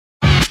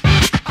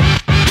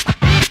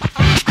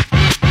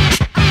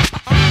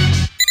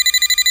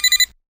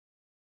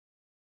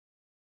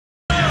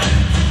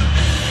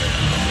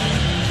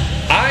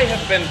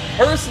been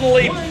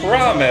personally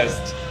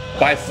promised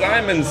by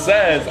Simon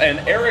Says and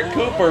Eric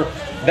Cooper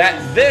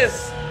that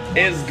this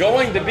is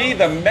going to be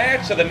the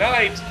match of the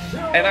night.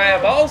 And I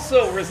have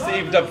also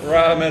received a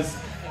promise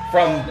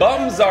from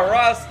Bums R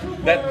Us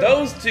that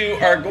those two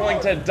are going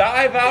to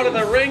dive out of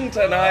the ring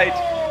tonight.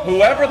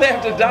 Whoever they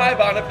have to dive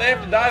on, if they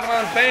have to dive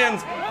on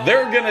fans,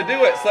 they're going to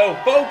do it. So,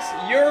 folks,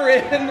 you're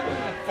in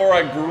for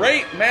a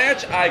great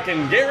match. I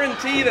can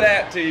guarantee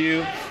that to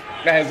you,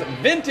 as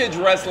Vintage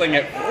Wrestling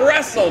at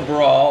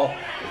WrestleBrawl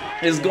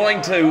is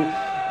going to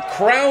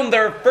crown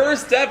their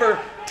first ever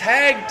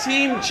tag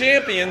team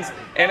champions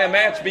in a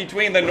match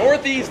between the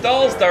Northeast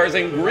All-Stars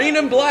in green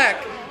and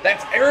black.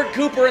 That's Eric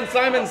Cooper and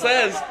Simon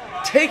Says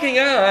taking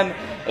on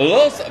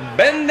Los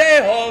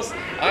Bendejos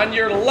on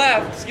your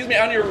left,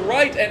 on your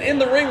right, and in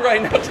the ring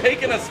right now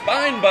taking a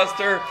spine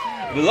buster.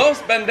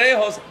 Los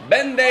Bendejos,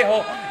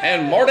 Bendejo,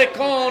 and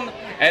Mordecon.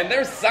 And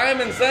there's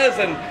Simon Says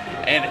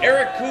and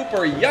Eric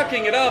Cooper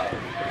yucking it up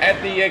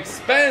at the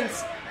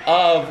expense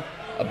of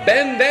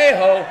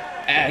Bendejo.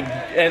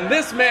 And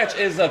this match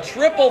is a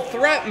triple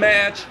threat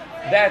match.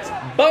 That's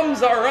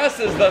Bums R Us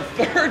is the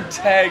third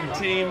tag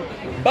team.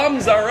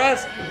 Bums R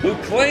Us, who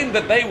claim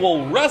that they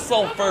will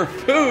wrestle for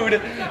food.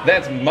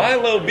 That's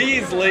Milo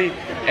Beasley.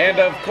 And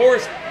of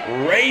course,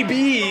 Ray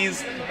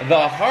Bees,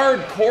 the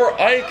hardcore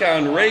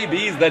icon Ray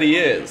Bees that he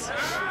is.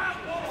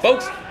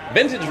 Folks,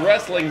 Vintage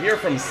Wrestling here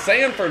from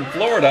Sanford,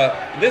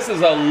 Florida. This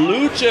is a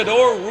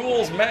Luchador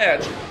Rules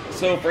match.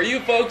 So for you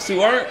folks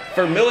who aren't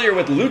familiar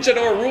with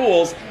Luchador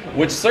Rules,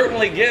 which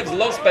certainly gives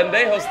Los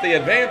Bendejos the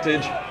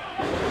advantage,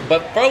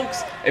 but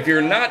folks, if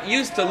you're not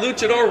used to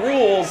Luchador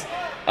Rules,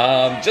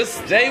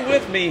 just stay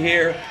with me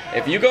here.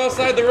 If you go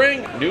outside the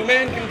ring, new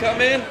man can come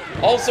in,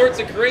 all sorts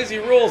of crazy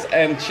rules,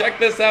 and check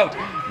this out.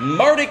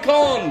 Marty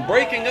Cohn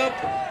breaking up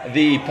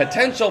the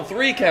potential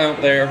 3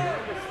 count there.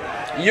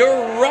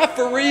 Your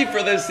referee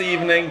for this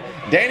evening,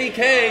 Danny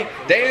K,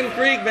 Dan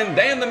Kriegman,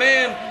 Dan the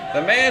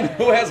man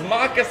who has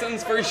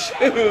moccasins for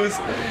shoes,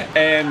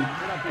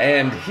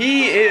 and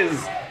he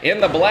is in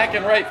the black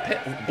and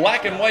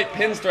white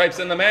pinstripes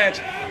in the match.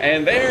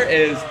 And there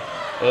is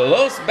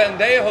Los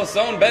Bendejos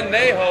son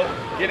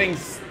Bendejo getting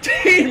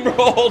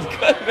steamrolled,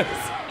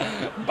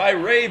 goodness, by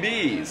Ray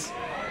Bees.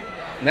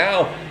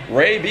 Now,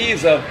 Ray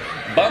Bees of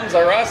Bums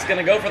R Us going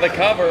to go for the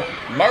cover.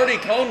 Marty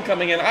Cohn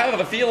coming in. I have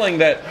a feeling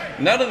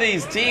that none of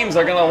these teams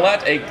are going to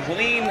let a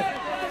clean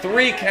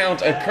 3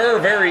 count occur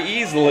very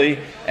easily,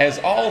 as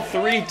all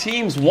 3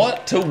 teams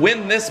want to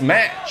win this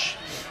match.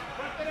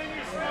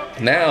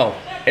 Now,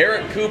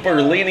 Eric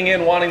Cooper leaning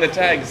in, wanting the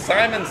tag.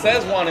 Simon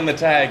Says wanting the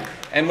tag.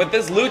 And with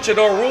this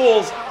Luchador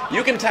Rules,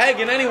 you can tag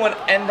in anyone,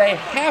 and they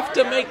have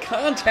to make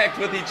contact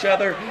with each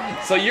other.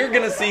 So you're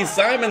going to see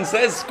Simon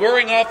Says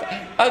scoring off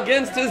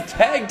against his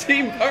tag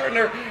team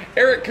partner,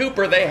 Eric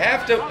Cooper. They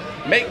have to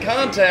make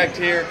contact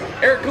here.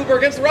 Eric Cooper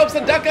against the ropes,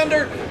 and duck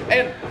under,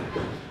 and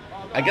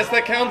I guess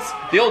that counts.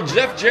 The old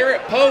Jeff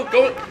Jarrett poke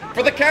going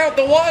for the count.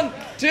 The 1,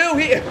 2.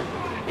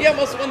 He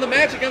almost won the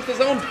match against his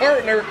own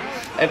partner.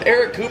 And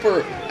Eric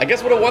Cooper, I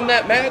guess, would have won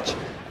that match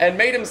and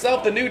made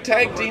himself the new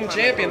tag team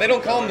champion. They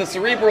don't call them the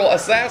Cerebral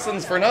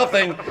Assassins for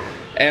nothing.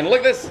 And look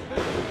at this.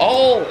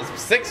 All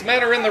 6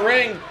 men are in the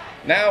ring.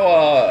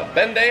 Now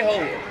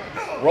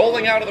Bendejo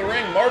rolling out of the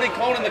ring. Marty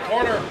Cohn in the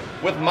corner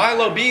with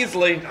Milo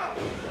Beasley,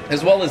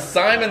 as well as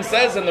Simon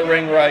Says in the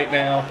ring right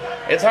now.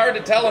 It's hard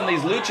to tell in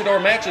these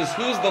luchador matches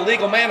who's the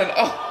legal man. And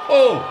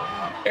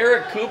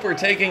Eric Cooper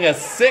taking a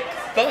sick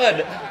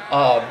thud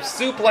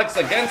suplex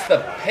against the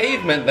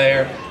pavement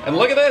there. And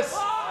look at this.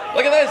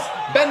 Look at this.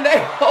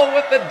 Bendejo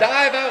with the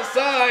dive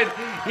outside.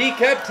 He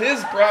kept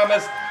his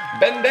promise.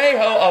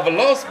 Bendejo of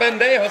Los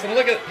Bendejos. And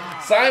look at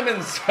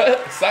Simon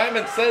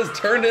Says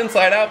turned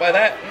inside out by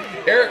that.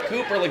 Eric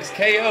Cooper looks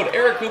KO'd.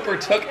 Eric Cooper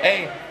took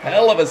a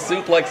hell of a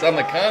suplex on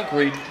the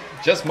concrete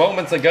just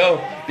moments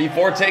ago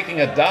before taking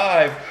a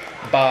dive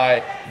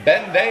by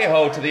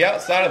Bendejo to the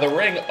outside of the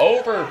ring,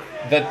 over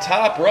the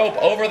top rope,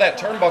 over that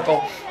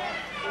turnbuckle.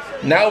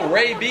 Now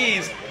Ray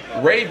Bees,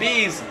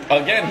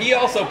 again, he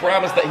also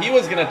promised that he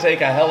was going to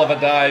take a hell of a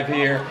dive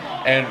here.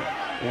 And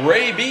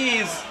Ray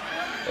Bees,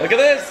 look at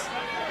this.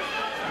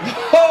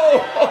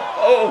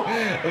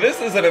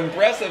 This is an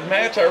impressive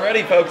match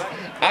already, folks.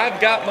 I've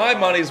got my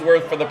money's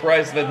worth for the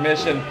price of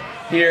admission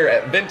here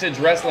at Vintage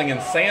Wrestling in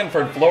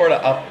Sanford, Florida.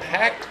 A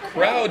packed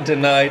crowd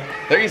tonight.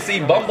 There you see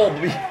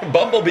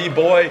Bumblebee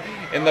Boy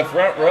in the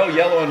front row,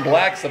 yellow and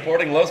black,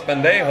 supporting Los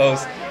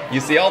Bendejos. You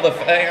see all the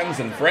fans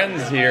and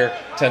friends here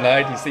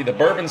tonight. You see the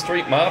Bourbon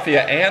Street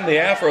Mafia and the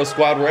Afro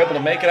Squad were able to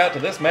make it out to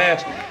this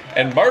match.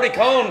 And Marty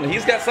Cohn,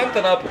 he's got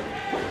something up.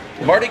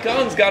 Marty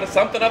Cohn's got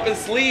something up his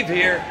sleeve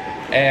here.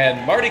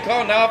 And Marty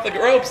Cohn now off the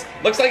ropes.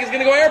 Looks like he's going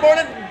to go airborne.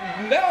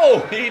 And no,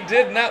 he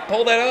did not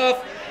pull that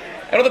off.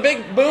 And with a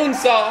big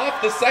moonsaw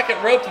off the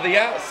second rope to the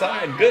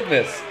outside.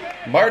 Goodness.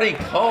 Marty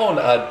Cohn,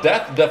 a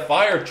death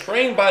defier,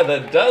 trained by the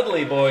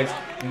Dudley Boys.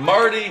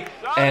 Marty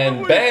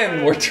and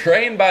Ben were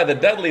trained by the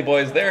Dudley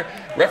Boys there.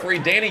 Referee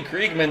Danny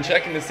Kriegman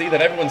checking to see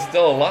that everyone's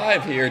still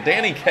alive here.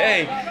 Danny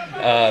K,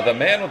 the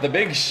man with the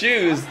big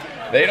shoes,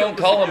 They don't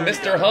call him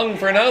Mr. Hung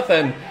for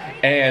nothing.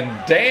 And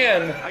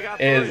Dan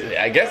is,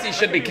 I guess he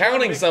should be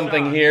counting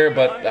something here,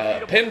 but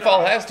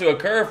pinfall has to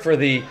occur for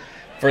the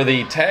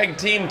tag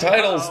team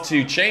titles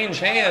to change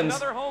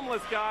hands.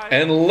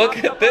 And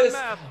look at this,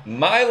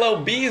 Milo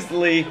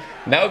Beasley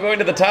now going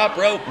to the top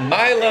rope.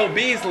 Milo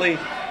Beasley,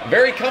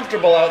 very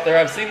comfortable out there.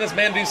 I've seen this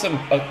man do some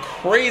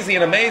crazy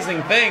and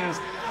amazing things.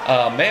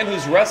 A man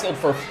who's wrestled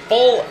for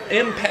Full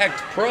Impact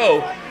Pro,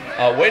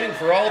 waiting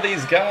for all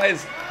these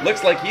guys.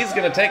 Looks like he's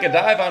going to take a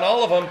dive on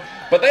all of them.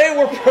 But they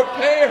were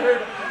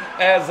prepared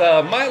as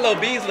Milo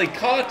Beasley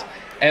caught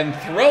and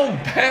thrown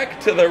back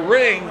to the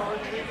ring.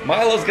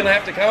 Milo's going to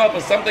have to come up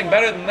with something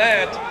better than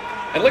that.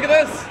 And look at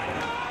this.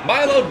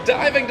 Milo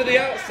diving to the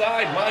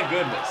outside. My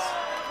goodness.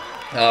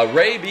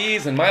 Ray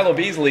Bees and Milo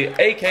Beasley,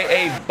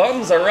 a.k.a.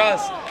 Bums Are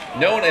Us,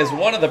 known as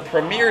one of the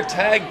premier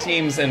tag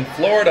teams in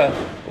Florida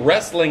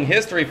wrestling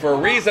history for a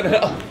reason.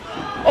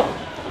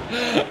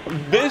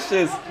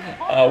 Vicious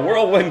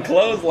whirlwind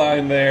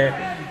clothesline there.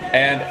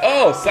 And,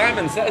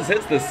 Simon Says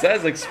hits the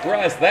Says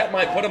Express. That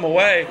might put him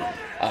away.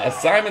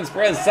 Simon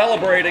Says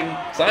celebrating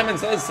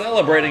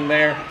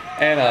there.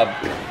 And a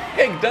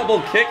big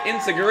double kick,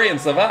 Enziguri and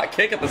Savate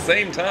kick at the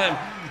same time.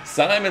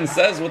 Simon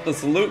Says with the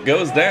salute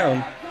goes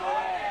down.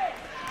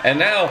 And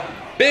now,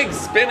 big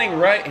spinning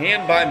right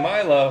hand by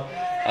Milo.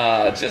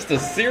 Just a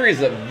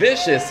series of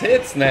vicious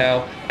hits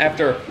now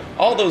after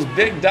all those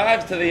big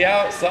dives to the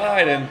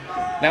outside. And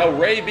now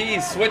Ray B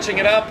switching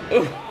it up.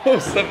 Ooh,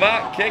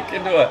 Savate kick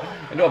into a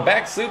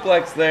back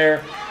suplex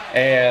there.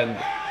 And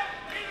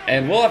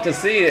we'll have to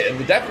see.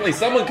 Definitely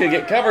someone could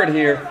get covered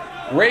here.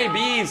 Ray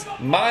B's,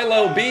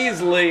 Milo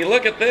Beasley.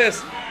 Look at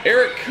this.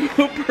 Eric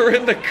Cooper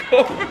in the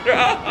corner.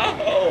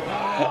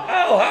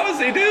 Oh, how does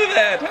he do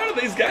that? How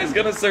are these guys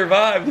going to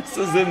survive? This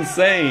is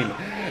insane.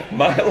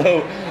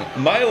 Milo,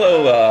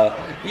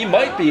 he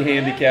might be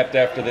handicapped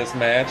after this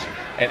match.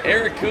 And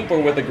Eric Cooper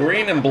with the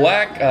green and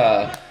black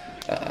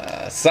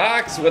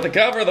socks with the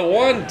cover, the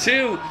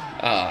 1-2.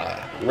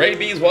 Ray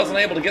B's wasn't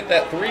able to get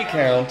that 3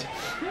 count.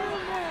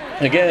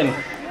 Again,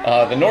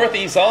 the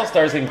Northeast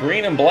All-Stars in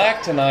green and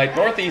black tonight.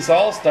 Northeast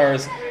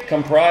All-Stars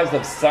comprised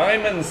of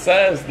Simon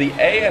Says, the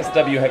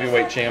ASW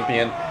Heavyweight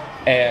Champion,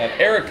 and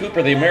Eric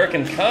Cooper, the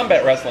American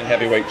Combat Wrestling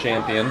Heavyweight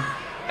Champion,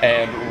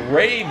 and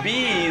Ray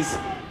Bees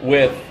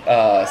with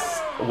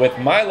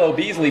Milo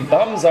Beasley.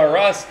 Bums Are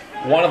Us,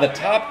 one of the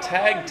top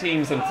tag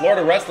teams in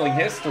Florida wrestling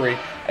history,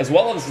 as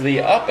well as the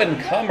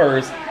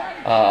up-and-comers,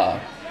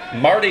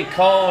 Marty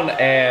Cohn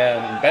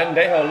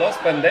and Los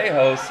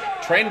Pendejos,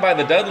 trained by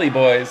the Dudley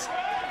Boys.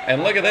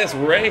 And look at this,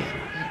 Milo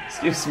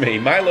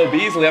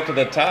Beasley up to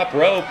the top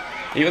rope.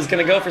 He was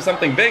going to go for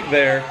something big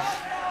there.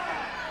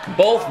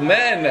 Both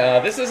men,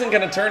 this isn't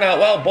going to turn out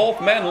well. Both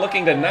men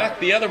looking to knock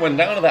the other one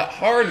down to that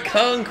hard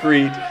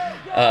concrete,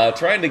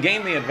 trying to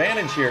gain the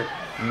advantage here.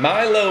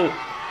 Milo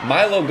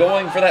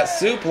going for that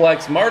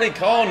suplex. Marty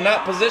Cohn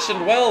not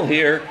positioned well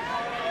here.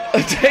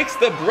 Takes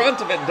the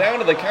brunt of it down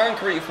to the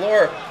concrete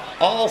floor.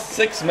 All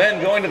 6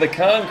 men going to the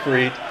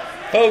concrete.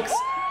 Folks,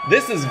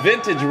 this is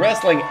vintage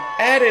wrestling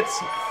at its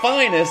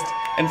finest.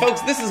 And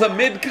folks, this is a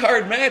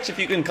mid-card match, if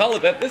you can call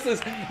it that. This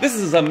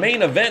is a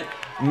main event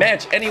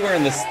match anywhere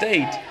in the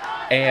state.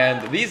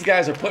 And these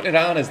guys are putting it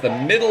on as the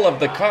middle of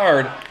the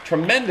card.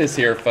 Tremendous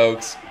here,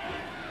 folks.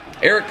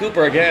 Eric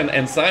Cooper again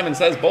and Simon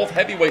Says, both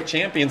heavyweight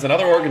champions in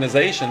other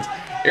organizations.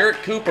 Eric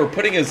Cooper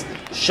putting his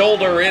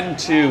shoulder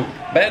into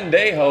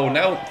Bendejo,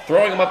 now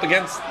throwing him up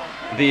against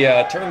the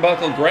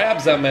turnbuckle,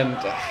 grabs him, and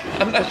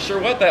I'm not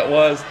sure what that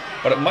was,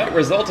 but it might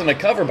result in a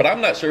cover, but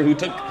I'm not sure who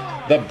took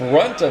the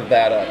brunt of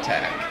that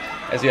attack.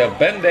 As you have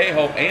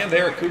Bendejo and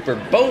Eric Cooper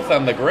both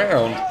on the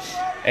ground,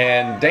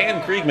 and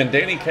Dan Kriegman,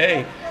 Danny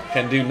K,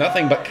 can do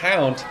nothing but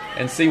count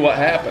and see what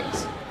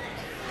happens.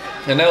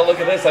 And now look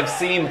at this. I've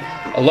seen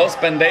Los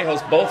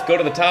Pendejos both go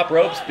to the top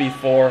ropes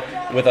before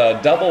with a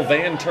double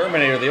Van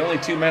Terminator, the only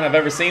 2 men I've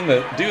ever seen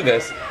do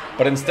this.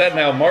 But instead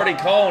now Marty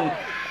Cohn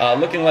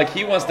looking like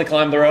he wants to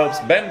climb the ropes.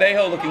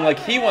 Bendejo looking like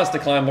he wants to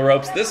climb the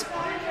ropes. This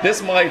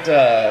might,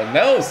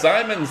 no,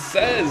 Simon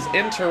Says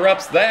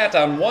interrupts that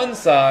on one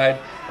side.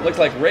 It looks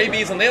like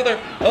Rabies on the other.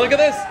 Oh, look at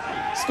this.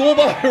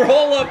 Schoolboy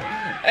roll-up.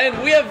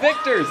 And we have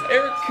victors.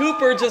 Eric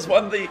Cooper just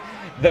won the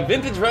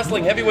Vintage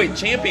Wrestling Heavyweight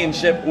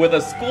Championship with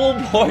a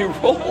schoolboy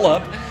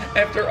roll-up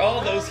after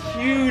all those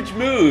huge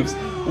moves.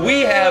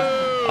 We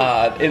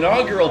have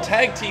inaugural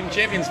tag team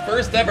champions,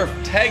 first ever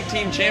tag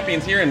team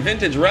champions here in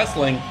Vintage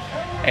Wrestling.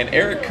 And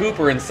Eric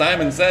Cooper and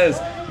Simon Says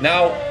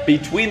now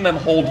between them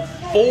hold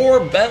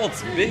 4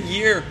 belts. Big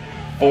year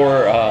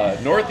for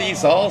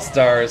Northeast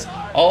All-Stars.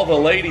 All the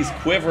ladies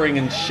quivering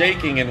and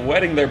shaking and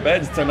wetting their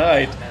beds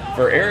tonight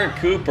for Eric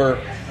Cooper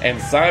and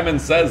Simon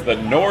Says, the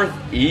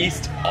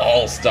Northeast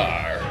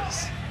All-Stars.